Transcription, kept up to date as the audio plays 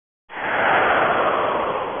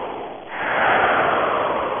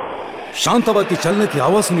शांताबाई की चलने की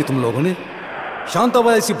आवाज सुनी तुम लोगों ने?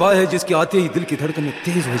 शांताबाई ऐसी बाई है जिसकी आते ही दिल की धड़कनें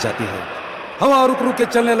तेज हो जाती है, हवा रुक रुक के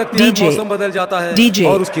चलने लगती है, मौसम बदल जाता है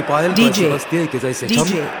और उसकी पायल बजती है कि जैसे छम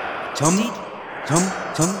छम छम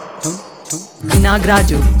छम छम छम।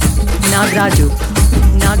 नागराजू नागराजू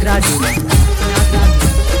नागराजू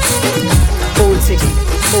ओल्ड सिटी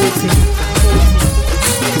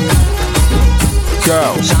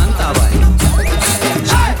शांताबाई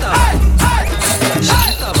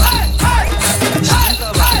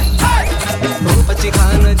रूपाची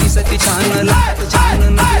खान दिसती छान लागत छान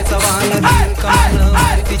नव्याचा वाहन कमान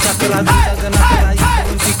मारुती चक्रा दुसरा नकरा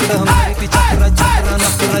इकडून तिकडं मारुती चक्रा चक्रा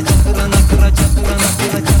नकरा चक्रा नकरा चक्रा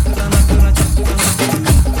नकरा चक्रा नकरा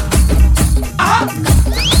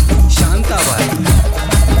शांताबाई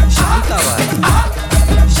शांताबाई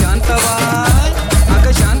शांताबाई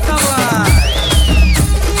अगं शांताबाई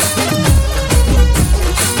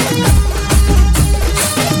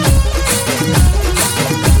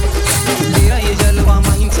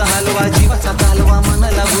हलवा जीवाचा कालवा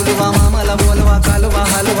मनाला बोलवा मामाला बोलवा कालवा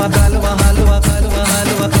हलवा कालवा हलवा कालवा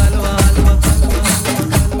हलवा कालवा हलवा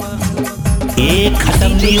एक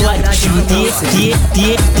खत्म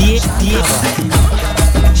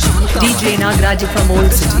DJ Nagaraju from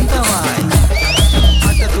Old City.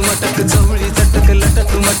 अटक मटक चवळी चटक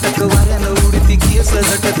लटक मटक वाऱ्यानं उडती केस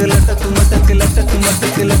झटक लटक मटक लटक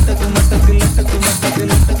मटक लटक मटक लटक मटक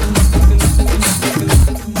लटक मटक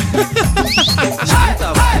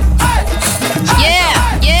Shantabai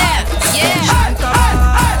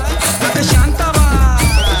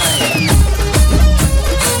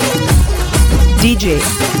DJ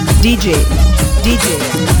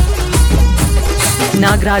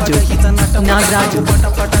Nagaraju Nagaraju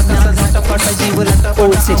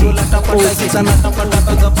Old City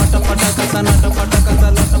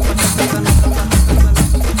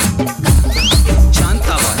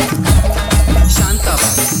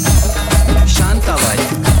Shantabai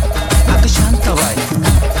अगं शांताबाई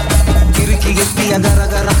गिरकी घेतली जरा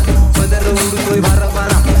जरा पदर उडतोय भारा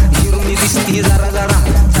भारा हिरुनी दिसती जरा जरा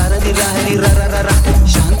सारदी राहिली ररा ररा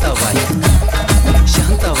शांताबाई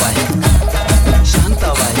शांताबाई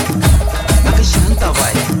शांताबाई अगं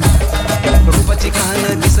शांताबाई रूपाची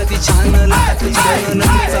खान दिसती छान लागती छान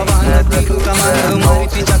नदीचा वाहन तिरू कमान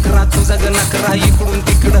मारुती चक्रा तुझा ग नकरा इकडून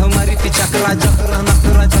तिकडं मारुती चक्रा चक्रा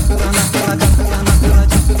नकरा चक्रा नकरा चक्रा नकरा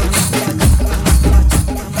चक्रा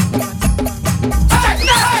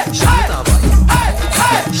Shantabai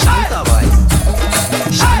Shantabai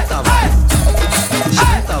Shantabai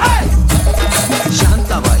Shantabai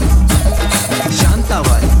Shantabai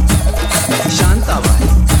Shantabai Shantabai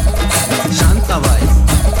Shantabai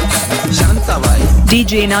Shantabai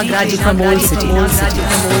DJ Nagaraju from Old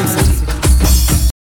City.